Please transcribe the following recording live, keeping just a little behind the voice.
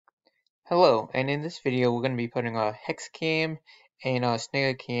Hello, and in this video we're going to be putting a Hex Cam and a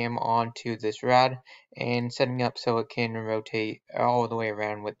Snail Cam onto this rod and setting up so it can rotate all the way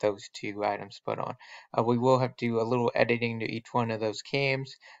around with those two items put on. We will have to do a little editing to each one of those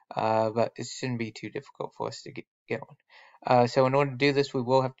cams, but it shouldn't be too difficult for us to get on. So in order to do this, we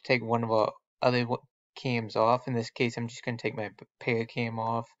will have to take one of our other cams off. In this case, I'm just going to take my pair cam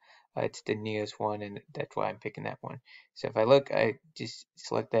off. It's the nearest one, and that's why I'm picking that one. So if I look, I just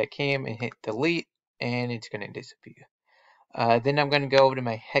select that cam and hit delete, and it's going to disappear. Then I'm going to go over to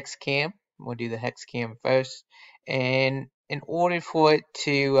my Hex Cam. We'll do the Hex Cam first. And in order for it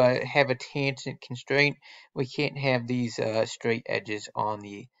to have a tangent constraint, we can't have these straight edges on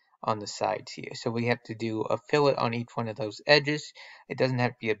the sides here. So we have to do a fillet on each one of those edges. It doesn't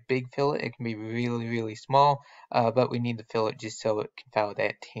have to be a big fillet. It can be really, really small, but we need the fillet just so it can follow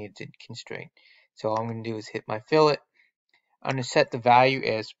that tangent constraint. So all I'm going to do is hit my fillet. I'm going to set the value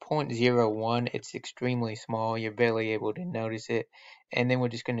as 0.01. It's extremely small. You're barely able to notice it. And then we're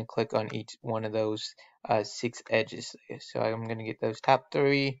just going to click on each one of those 6 edges. So I'm going to get those top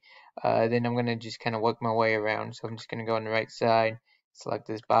 3. Then I'm going to just kind of work my way around. So I'm just going to go on the right side, select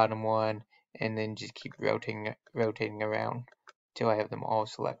this bottom one, and then just keep rotating around until I have them all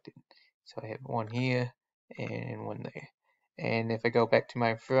selected. So I have one here and one there. And if I go back to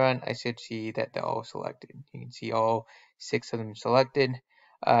my front, I should see that they're all selected. You can see all 6 of them selected.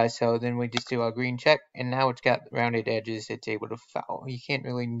 So then we just do our green check, and now it's got rounded edges. It's able to follow. You can't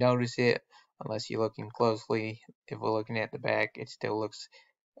really notice it unless you're looking closely. If we're looking at the back, it still looks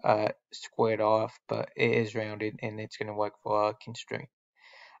squared off, but it is rounded, and it's going to work for our constraint.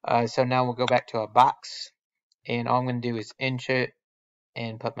 So now we'll go back to our box, and all I'm going to do is insert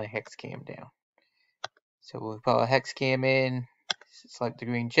and put my Hex Cam down. So we'll put our Hex Cam in, select the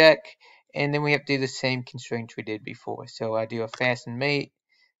green check, and then we have to do the same constraints we did before. So I do a fasten mate,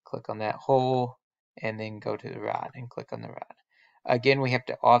 click on that hole, and then go to the rod and click on the rod. Again, we have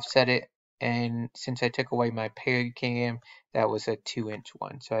to offset it, and since I took away my pair cam, that was a 2-inch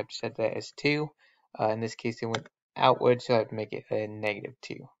one. So I have to set that as 2. In this case, it went outward, so I have to make it a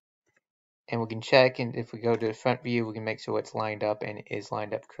 -2. And we can check, and if we go to the front view, we can make sure it's lined up, and it is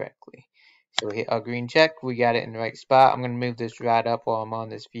lined up correctly. So we hit our green check, we got it in the right spot. I'm going to move this rod up while I'm on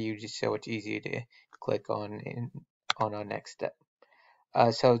this view just so it's easier to click on on our next step.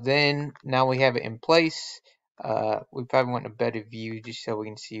 So then now we have it in place. We probably want a better view just so we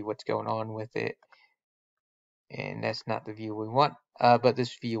can see what's going on with it. And that's not the view we want, but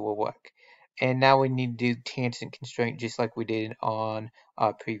this view will work. And now we need to do tangent constraint just like we did on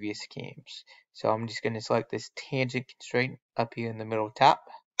our previous cams. So I'm just going to select this tangent constraint up here in the middle top.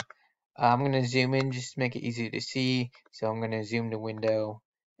 I'm going to zoom in just to make it easier to see. So I'm going to zoom the window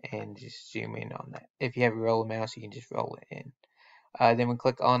and just zoom in on that. If you have a roller mouse, you can just roll it in. Then we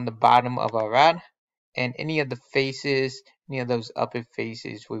click on the bottom of our rod, and any of the faces, any of those upper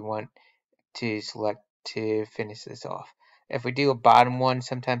faces we want to select to finish this off. If we do a bottom one,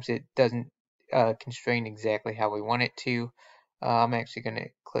 sometimes it doesn't constrain exactly how we want it to. I'm actually going to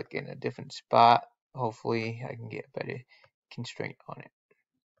click in a different spot. Hopefully I can get a better constraint on it.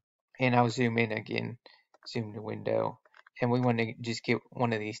 And I'll zoom in again, zoom the window, and we want to just get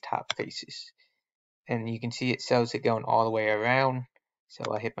one of these top faces. And you can see it shows it going all the way around.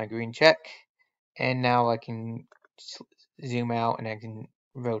 So I hit my green check, and now I can zoom out and I can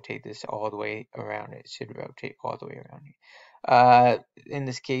rotate this all the way around. It should rotate all the way around. In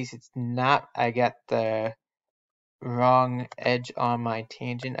this case, it's not. I got the wrong edge on my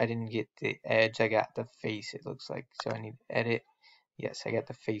tangent. I didn't get the edge. I got the face, it looks like. So I need to edit. Yes, I got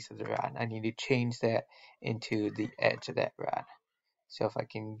the face of the rod. I need to change that into the edge of that rod. So if I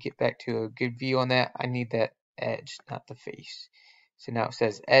can get back to a good view on that, I need that edge, not the face. So now it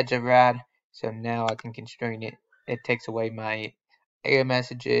says edge of rod. So now I can constrain it. It takes away my error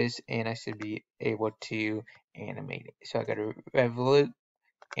messages, and I should be able to animate it. So I got to revolute,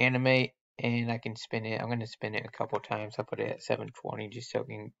 animate, and I can spin it. I'm going to spin it a couple times. I'll put it at 720 just so I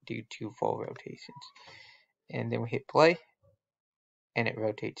can do 2 full rotations. And then we hit play, and it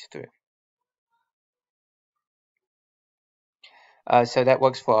rotates through. So that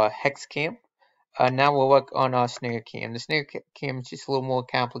works for our Hex Cam. Now we'll work on our Snail Cam. The Snail Cam is just a little more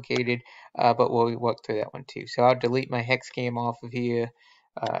complicated, but we'll work through that one too. So I'll delete my Hex Cam off of here.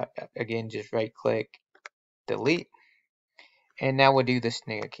 Again, just right click, delete. And now we'll do the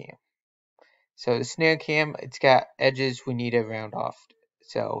Snail Cam. So the Snail Cam, it's got edges we need to round off.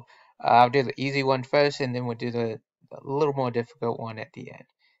 So I'll do the easy one first, and then we'll do the little more difficult one at the end.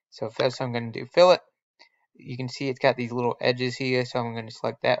 So first I'm going to do fillet. You can see it's got these little edges here, so I'm going to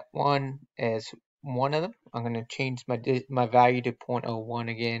select that one as one of them. I'm going to change my value to 0.01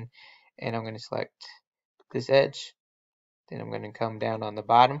 again, and I'm going to select this edge. Then I'm going to come down on the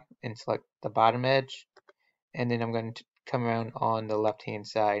bottom and select the bottom edge, and then I'm going to come around on the left hand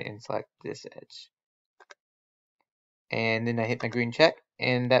side and select this edge. And then I hit my green check,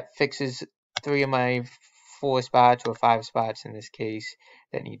 and that fixes 3 of my 4 spots, or 5 spots in this case,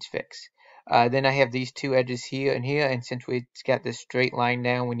 that needs fix. Then I have these 2 edges here and here, and since we've got this straight line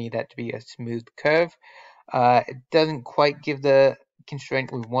now, we need that to be a smooth curve. It doesn't quite give the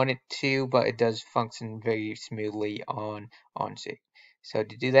constraint we want it to, but it does function very smoothly on Onshape. So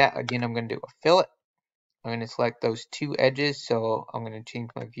to do that, again, I'm going to do a fillet. I'm going to select those 2 edges, so I'm going to change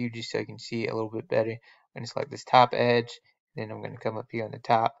my view just so you can see it a little bit better. I'm going to select this top edge, then I'm going to come up here on the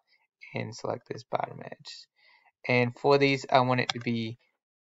top and select this bottom edge. And for these, I want it to be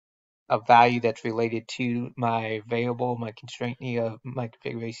a value that's related to my variable, my constraint here, my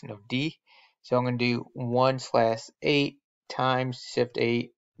configuration of D. So I'm going to do 1/8 times shift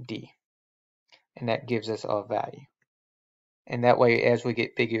 8 D, and that gives us our value. And that way, as we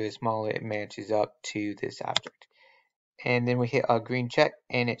get bigger or smaller, it matches up to this object. And then we hit our green check,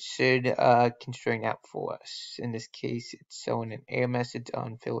 and it should constrain out for us. In this case, it's showing an error message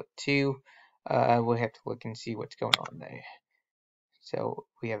on fillet 2. We'll have to look and see what's going on there. So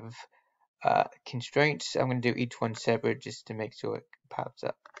we have constraints. I'm going to do each one separate just to make sure it pops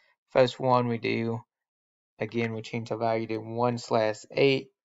up. First one we do, again, we change our value to 1/8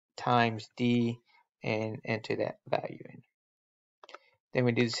 times D and enter that value in. Then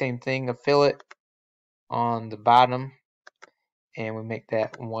we do the same thing, a fillet on the bottom, and we make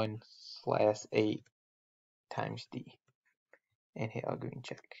that 1/8 times D and hit our green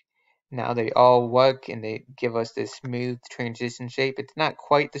check. Now they all work and they give us this smooth transition shape. It's not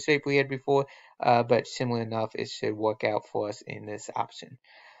quite the shape we had before, but similar enough, it should work out for us in this option.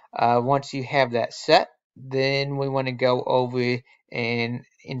 Once you have that set, then we want to go over and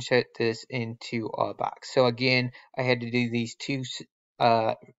insert this into our box. So again, I had to do these 2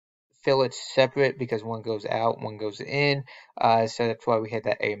 fillets separate because one goes out, one goes in. So that's why we had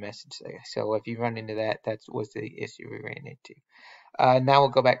that error message there. So if you run into that, that was the issue we ran into. Now we'll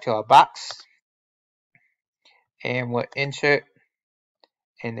go back to our box, and we'll insert,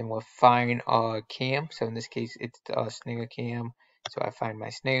 and then we'll find our cam. So in this case, it's our Snail Cam. So I find my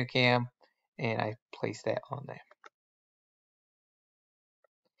Snail Cam, and I place that on there.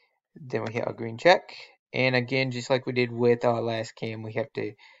 Then we hit our green check, and again, just like we did with our last cam, we have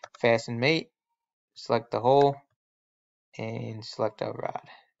to fasten mate, select the hole, and select our rod.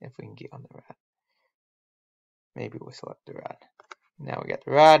 If we can get on the rod, maybe we'll select the rod. Now we got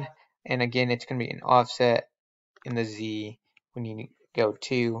the rod, and again, it's going to be an offset in the Z. When you go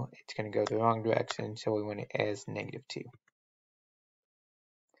 2, it's going to go the wrong direction, so we want it as -2.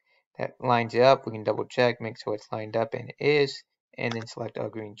 That lines it up. We can double check, make sure it's lined up, and it is, and then select our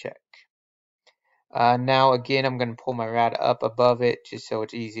green check. Now again, I'm going to pull my rod up above it just so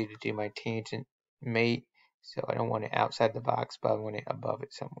it's easy to do my tangent mate. So I don't want it outside the box, but I want it above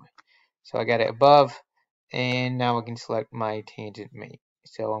it somewhere. So I got it above, and now I can select my tangent mate.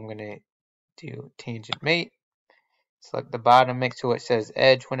 So I'm going to do tangent mate, select the bottom, make sure it says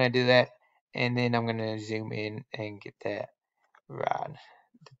edge when I do that, and then I'm going to zoom in and get that rod,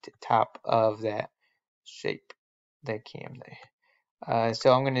 the top of that shape, that cam there.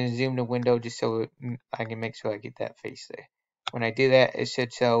 So I'm going to zoom the window just so I can make sure I get that face there. When I do that, it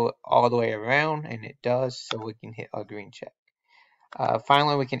should show all the way around, and it does, so we can hit our green check.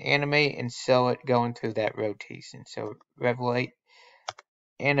 Finally, we can animate and show it going through that rotation. So revelate,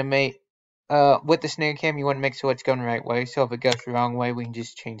 animate. With the Snail Cam, you want to make sure it's going the right way. So if it goes the wrong way, we can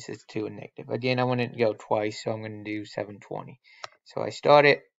just change this to a negative. Again, I want it to go twice, so I'm going to do 720. So I start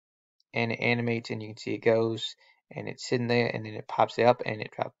it, and it animates, and you can see it goes, and it's sitting there, and then it pops up, and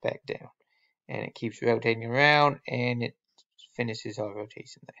it drops back down. And it keeps rotating around, and it finishes our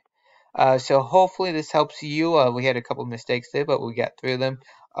rotation there. So hopefully this helps you. We had a couple mistakes there, but we got through them.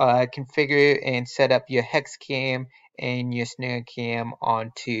 Configure and set up your Hex Cam and your Snail Cam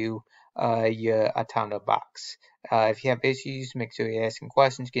onto your Automata box. If you have issues, make sure you're asking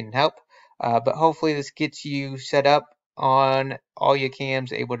questions, getting help. But hopefully this gets you set up on all your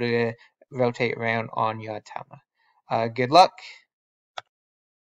cams, able to rotate around on your Automata. Good luck.